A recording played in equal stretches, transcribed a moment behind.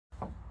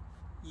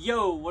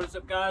Yo, what is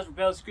up guys?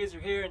 Rebel Squeezer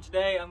here, and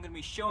today I'm going to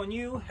be showing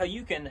you how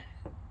you can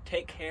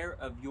take care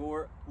of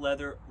your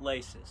leather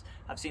laces.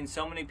 I've seen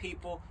so many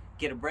people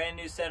get a brand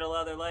new set of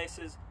leather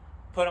laces,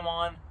 put them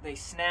on, they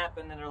snap,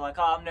 and then they're like,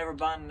 oh, I'm never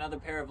buying another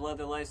pair of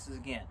leather laces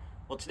again.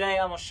 Well, today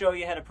I'm going to show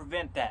you how to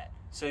prevent that.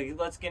 So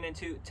let's get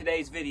into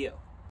today's video.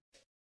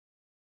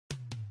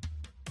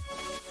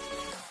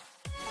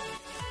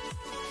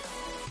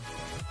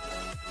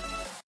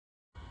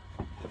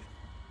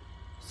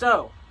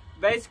 So,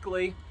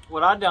 basically,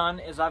 what I've done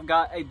is I've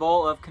got a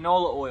bowl of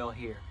canola oil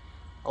here.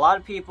 A lot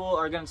of people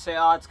are going to say,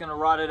 oh, it's going to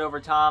rot it over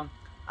time.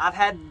 I've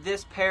had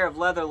this pair of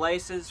leather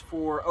laces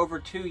for over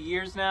 2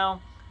 years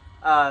now.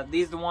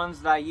 These are the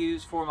ones that I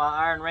use for my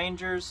Iron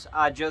Rangers.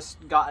 I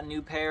just got a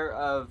new pair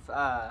of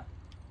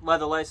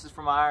leather laces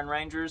for my Iron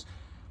Rangers,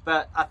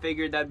 but I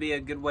figured that'd be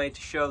a good way to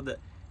show that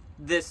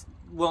this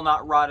will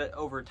not rot it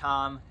over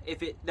time.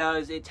 If it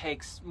does, it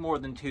takes more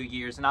than 2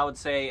 years, and I would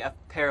say a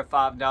pair of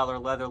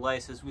 $5 leather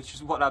laces, which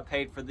is what I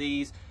paid for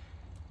these,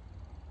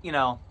 you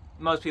know,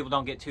 most people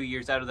don't get 2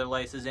 years out of their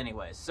laces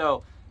anyways.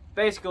 So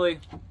basically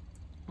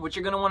what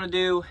you're going to want to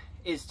do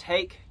is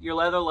take your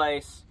leather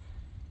lace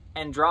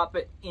and drop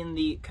it in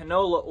the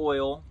canola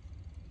oil.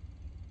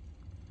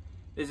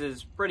 This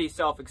is pretty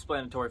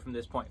self-explanatory from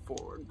this point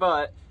forward,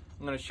 but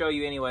I'm going to show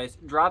you anyways.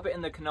 Drop it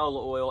in the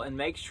canola oil and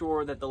make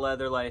sure that the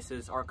leather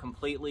laces are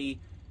completely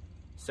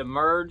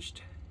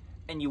submerged,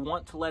 and you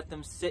want to let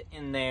them sit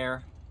in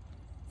there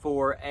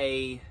for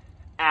an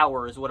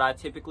hour is what I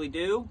typically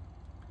do.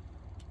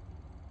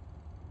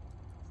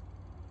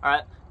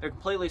 Alright, they're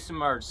completely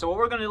submerged. So what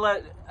we're going to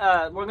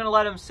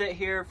let them sit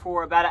here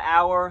for about an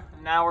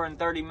hour and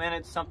 30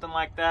 minutes, something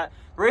like that.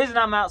 The reason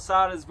I'm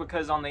outside is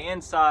because on the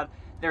inside,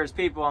 there's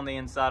people on the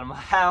inside of my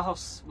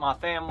house, my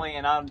family,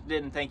 and I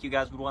didn't think you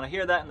guys would want to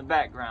hear that in the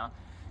background.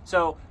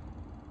 So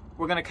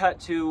we're going to cut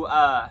to,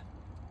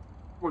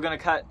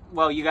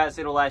 well, you guys,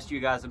 it'll last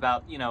you guys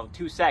about,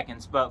 2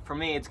 seconds, but for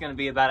me, it's going to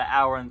be about an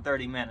hour and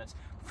 30 minutes.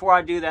 Before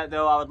I do that,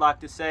 though, I would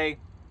like to say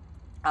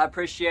I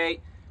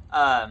appreciate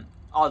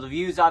all the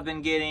views I've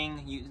been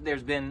getting.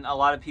 There's been a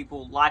lot of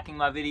people liking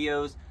my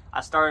videos.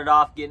 I started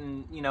off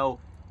getting,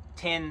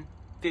 10,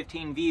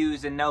 15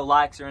 views and no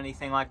likes or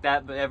anything like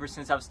that, but ever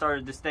since I've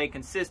started to stay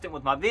consistent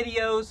with my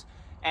videos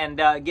and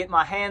get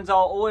my hands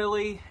all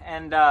oily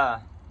and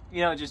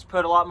just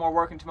put a lot more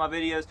work into my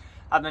videos,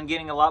 I've been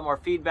getting a lot more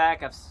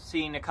feedback. I've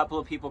seen a couple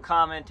of people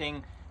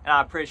commenting, and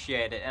I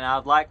appreciate it. And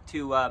I'd like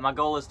to, my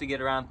goal is to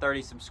get around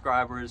 30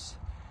 subscribers.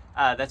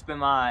 That's been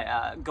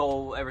my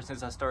goal ever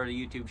since I started a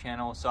YouTube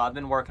channel, so I've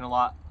been working a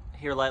lot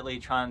here lately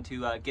trying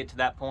to get to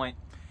that point.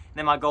 And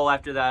then my goal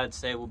after that, I'd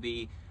say, will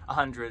be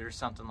 100 or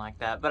something like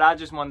that. But I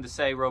just wanted to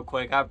say real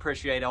quick, I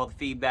appreciate all the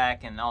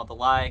feedback and all the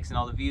likes and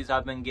all the views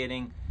I've been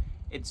getting.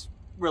 It's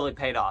really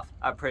paid off.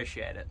 I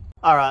appreciate it.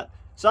 Alright,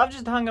 so I've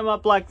just hung them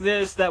up like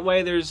this. That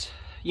way there's,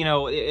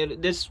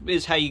 this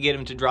is how you get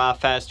them to dry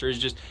faster, is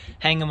just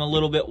hang them a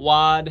little bit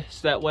wide,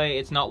 so that way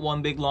it's not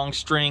one big long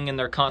string and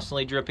they're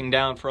constantly dripping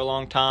down for a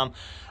long time.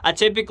 I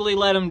typically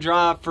let them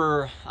dry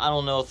for,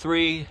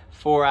 3-4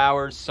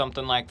 hours,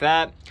 something like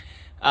that.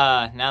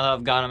 Now that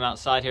I've got them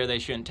outside here, they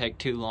shouldn't take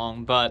too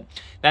long, but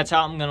that's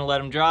how I'm going to let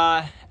them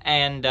dry,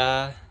 and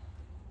there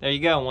you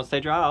go. Once they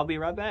dry, I'll be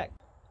right back.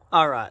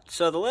 Alright,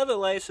 so the leather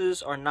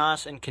laces are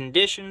nice and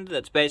conditioned.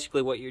 That's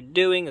basically what you're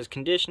doing, is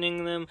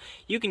conditioning them.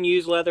 You can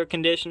use leather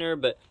conditioner,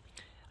 but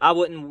I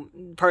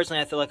wouldn't,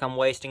 personally I feel like I'm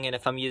wasting it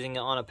if I'm using it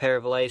on a pair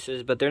of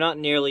laces, but they're not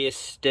nearly as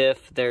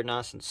stiff. They're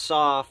nice and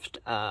soft.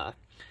 They're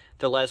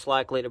less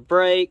likely to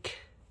break.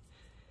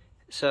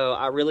 So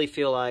I really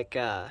feel like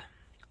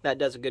that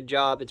does a good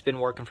job. It's been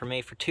working for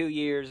me for 2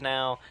 years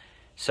now.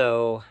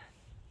 So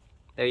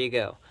there you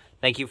go.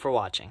 Thank you for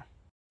watching.